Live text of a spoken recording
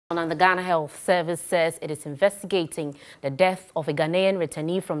And the Ghana Health Service says it is investigating the death of a Ghanaian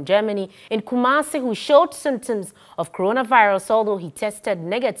returnee from Germany in Kumasi who showed symptoms of coronavirus, although he tested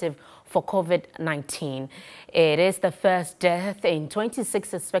negative for COVID-19. It is the first death in 26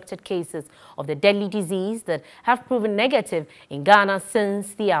 suspected cases of the deadly disease that have proven negative in Ghana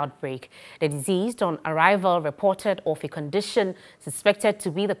since the outbreak. The deceased on arrival reported of a condition suspected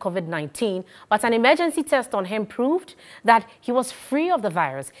to be the COVID-19, but an emergency test on him proved that he was free of the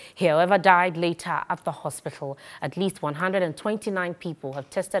virus. He, however, died later at the hospital. At least 129 people have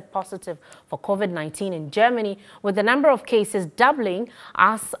tested positive for COVID-19 in Germany, with the number of cases doubling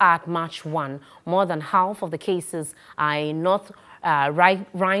as at March 1. More than half of the cases are in North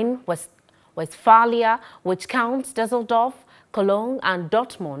Rhine-Westphalia, which counts Düsseldorf, Cologne and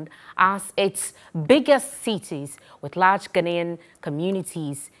Dortmund as its biggest cities, with large Ghanaian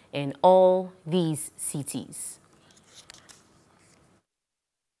communities in all these cities.